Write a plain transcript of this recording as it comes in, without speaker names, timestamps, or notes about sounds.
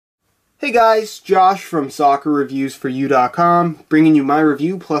Hey guys, Josh from SoccerReviewsForYou.com, bringing you my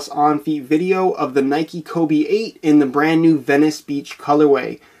review plus on-feet video of the Nike Kobe 8 in the brand new Venice Beach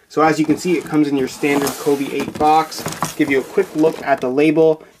colorway. So as you can see, it comes in your standard Kobe 8 box. Let's give you a quick look at the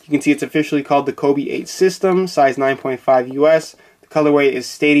label. You can see it's officially called the Kobe 8 System, size 9.5 US. The colorway is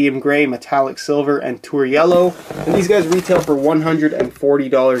Stadium Gray, Metallic Silver, and Tour Yellow. And these guys retail for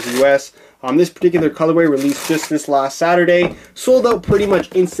 $140 US. This particular colorway released just this last Saturday. Sold out pretty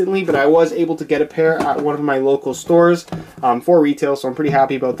much instantly, but I was able to get a pair at one of my local stores for retail, so I'm pretty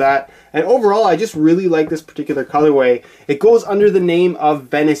happy about that. And overall, I just really like this particular colorway. It goes under the name of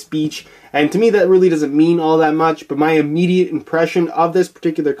Venice Beach, and to me that really doesn't mean all that much, but my immediate impression of this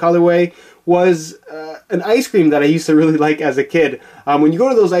particular colorway was an ice cream that I used to really like as a kid. When you go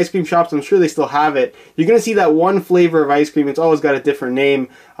to those ice cream shops, I'm sure they still have it, you're going to see that one flavor of ice cream. It's always got a different name.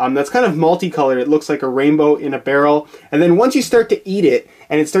 That's kind of multicolored. It looks like a rainbow in a barrel. And then once you start to eat it,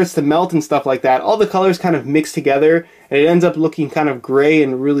 and it starts to melt and stuff like that, all the colors kind of mix together, and it ends up looking kind of gray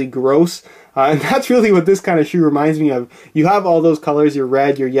and really gross. And that's really what this kind of shoe reminds me of. You have all those colors, your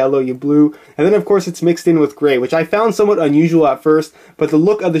red, your yellow, your blue, and then of course it's mixed in with gray, which I found somewhat unusual at first, but the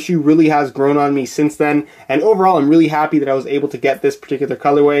look of the shoe really has grown on me since then, and overall I'm really happy that I was able to get this particular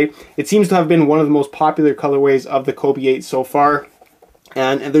colorway. It seems to have been one of the most popular colorways of the Kobe 8 so far.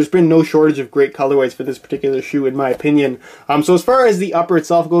 And there's been no shortage of great colorways for this particular shoe, in my opinion. So as far as the upper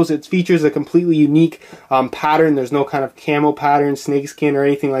itself goes, it features a completely unique pattern. There's no kind of camo pattern, snakeskin, or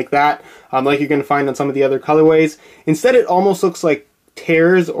anything like that, like you're going to find on some of the other colorways. Instead, it almost looks like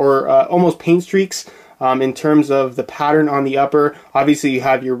tears or almost paint streaks in terms of the pattern on the upper. Obviously, you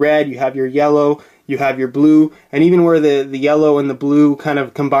have your red, you have your yellow, you have your blue, and even where the yellow and the blue kind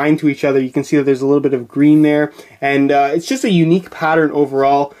of combine to each other, you can see that there's a little bit of green there, and it's just a unique pattern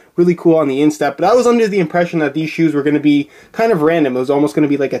overall. Really cool on the instep, but I was under the impression that these shoes were going to be kind of random. It was almost going to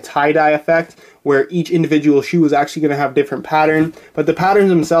be like a tie-dye effect, where each individual shoe was actually going to have different pattern, but the patterns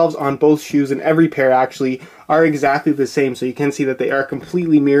themselves on both shoes and every pair actually are exactly the same, so you can see that they are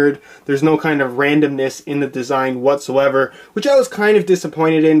completely mirrored. There's no kind of randomness in the design whatsoever, which I was kind of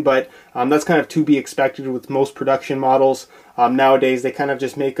disappointed in, but that's kind of to be expected with most production models. Nowadays they kind of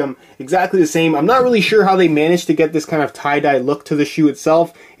just make them exactly the same. I'm not really sure how they managed to get this kind of tie-dye look to the shoe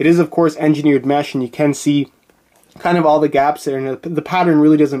itself. It is of course engineered mesh, and you can see kind of all the gaps there, and the pattern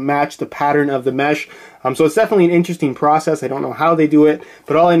really doesn't match the pattern of the mesh. So it's definitely an interesting process. I don't know how they do it,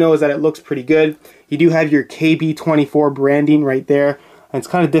 but all I know is that it looks pretty good. You do have your KB24 branding right there, and it's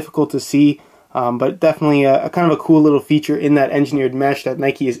kind of difficult to see, but definitely a kind of a cool little feature in that engineered mesh that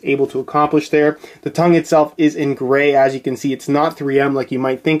Nike is able to accomplish there. The tongue itself is in gray. As you can see, it's not 3M like you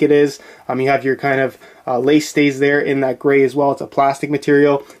might think it is. You have your kind of lace stays there in that gray as well. It's a plastic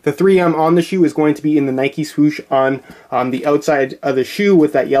material. The 3M on the shoe is going to be in the Nike swoosh on the outside of the shoe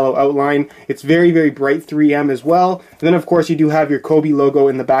with that yellow outline. It's very, very bright 3M as well. And then of course you do have your Kobe logo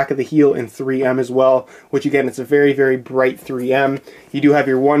in the back of the heel in 3M as well, which again, it's a very, very bright 3M. You do have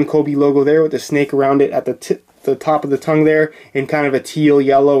your one Kobe logo there with the snake around it at the top of the tongue there in kind of a teal,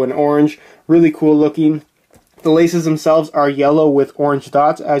 yellow, and orange. Really cool looking. The laces themselves are yellow with orange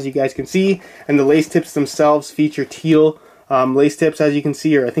dots, as you guys can see, and the lace tips themselves feature teal lace tips, as you can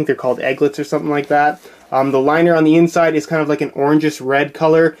see, or I think they're called egglets or something like that. The liner on the inside is kind of like an orangish red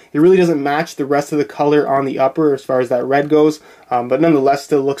color. It really doesn't match the rest of the color on the upper as far as that red goes, but nonetheless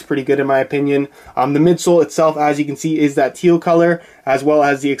still looks pretty good in my opinion. The midsole itself, as you can see, is that teal color, as well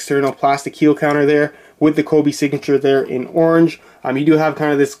as the external plastic heel counter there with the Kobe signature there in orange. You do have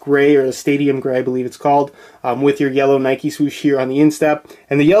kind of this gray, or a stadium gray I believe it's called, with your yellow Nike swoosh here on the instep.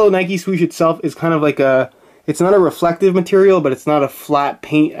 And the yellow Nike swoosh itself is kind of like it's not a reflective material, but it's not a flat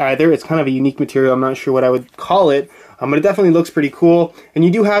paint either. It's kind of a unique material. I'm not sure what I would call it, but it definitely looks pretty cool. And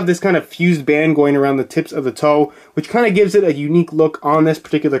you do have this kind of fused band going around the tips of the toe, which kind of gives it a unique look on this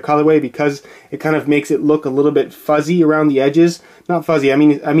particular colorway, because it kind of makes it look a little bit fuzzy around the edges. Not fuzzy, I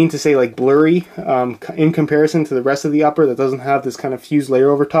mean to say like blurry in comparison to the rest of the upper that doesn't have this kind of fused layer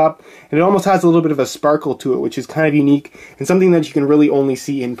over top. And it almost has a little bit of a sparkle to it, which is kind of unique and something that you can really only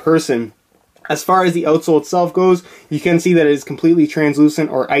see in person. As far as the outsole itself goes, you can see that it is completely translucent,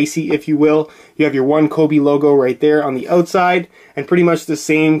 or icy if you will. You have your one Kobe logo right there on the outside, and pretty much the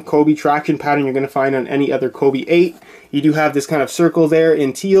same Kobe traction pattern you're going to find on any other Kobe 8. You do have this kind of circle there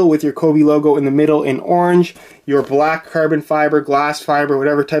in teal with your Kobe logo in the middle in orange. Your black carbon fiber, glass fiber,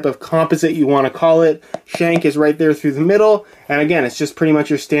 whatever type of composite you want to call it. Shank is right there through the middle. And again, it's just pretty much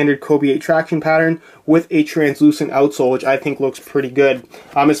your standard Kobe 8 traction pattern with a translucent outsole, which I think looks pretty good.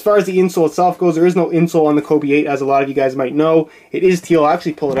 As far as the insole itself goes, there is no insole on the Kobe 8, as a lot of you guys might know. It is teal. I'll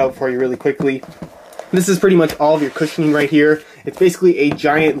actually pull it out for you really quickly. This is pretty much all of your cushioning right here. It's basically a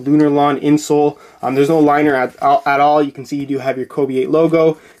giant lunar lawn insole. There's no liner at all. You can see you do have your Kobe 8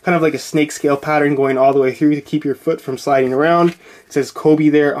 logo, kind of like a snake scale pattern going all the way through to keep your foot from sliding around. It says Kobe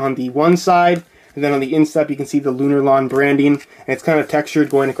there on the one side. And then on the instep, you can see the Lunar Lawn branding, and it's kind of textured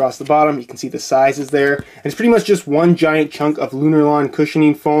going across the bottom. You can see the sizes there. And it's pretty much just one giant chunk of Lunar Lawn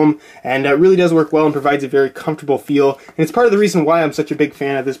cushioning foam, and it really does work well and provides a very comfortable feel. And it's part of the reason why I'm such a big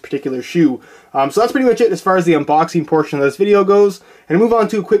fan of this particular shoe. So that's pretty much it as far as the unboxing portion of this video goes. And move on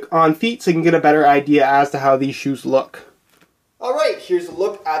to a quick on feet so you can get a better idea as to how these shoes look. Alright, here's a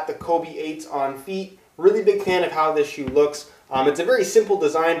look at the Kobe 8s on feet. Really big fan of how this shoe looks. It's a very simple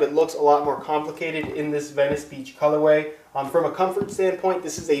design, but looks a lot more complicated in this Venice Beach colorway. From a comfort standpoint,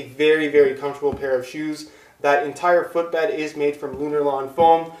 this is a very, very comfortable pair of shoes. That entire footbed is made from Lunar Lawn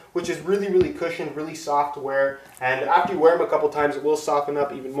foam, which is really, really cushioned, really soft to wear. And after you wear them a couple times, it will soften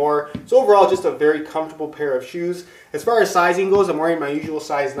up even more. So overall, just a very comfortable pair of shoes. As far as sizing goes, I'm wearing my usual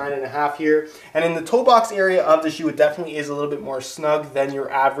size 9.5 here. And in the toe box area of the shoe, it definitely is a little bit more snug than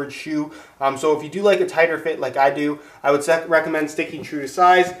your average shoe. So if you do like a tighter fit like I do, I would recommend sticking true to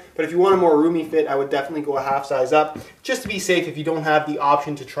size. But if you want a more roomy fit, I would definitely go a half size up, just to be safe if you don't have the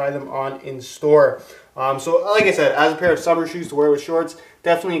option to try them on in store. So like I said, as a pair of summer shoes to wear with shorts,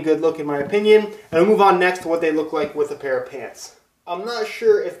 definitely a good look in my opinion. And I'll move on next to what they look like with a pair of pants. I'm not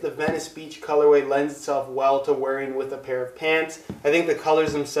sure if the Venice Beach colorway lends itself well to wearing with a pair of pants. I think the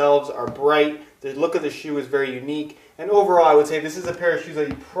colors themselves are bright, the look of the shoe is very unique, and overall I would say this is a pair of shoes that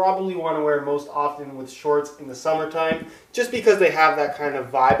you probably want to wear most often with shorts in the summertime, just because they have that kind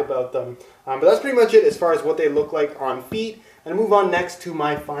of vibe about them. But that's pretty much it as far as what they look like on feet, and I'll move on next to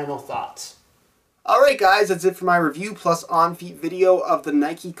my final thoughts. Alright guys, that's it for my review plus on-feet video of the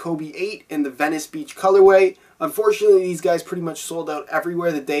Nike Kobe 8 in the Venice Beach colorway. Unfortunately, these guys pretty much sold out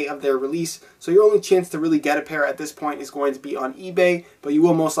everywhere the day of their release, so your only chance to really get a pair at this point is going to be on eBay, but you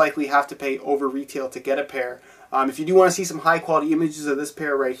will most likely have to pay over retail to get a pair. If you do want to see some high quality images of this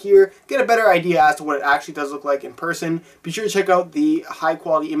pair right here, get a better idea as to what it actually does look like in person, be sure to check out the high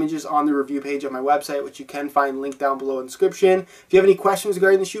quality images on the review page on my website, which you can find linked down below in the description. If you have any questions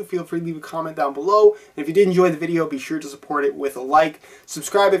regarding the shoe, feel free to leave a comment down below. And if you did enjoy the video, be sure to support it with a like.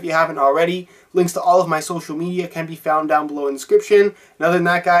 Subscribe if you haven't already. Links to all of my social media can be found down below in the description. And other than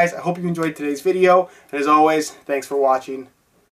that, guys, I hope you enjoyed today's video. And as always, thanks for watching.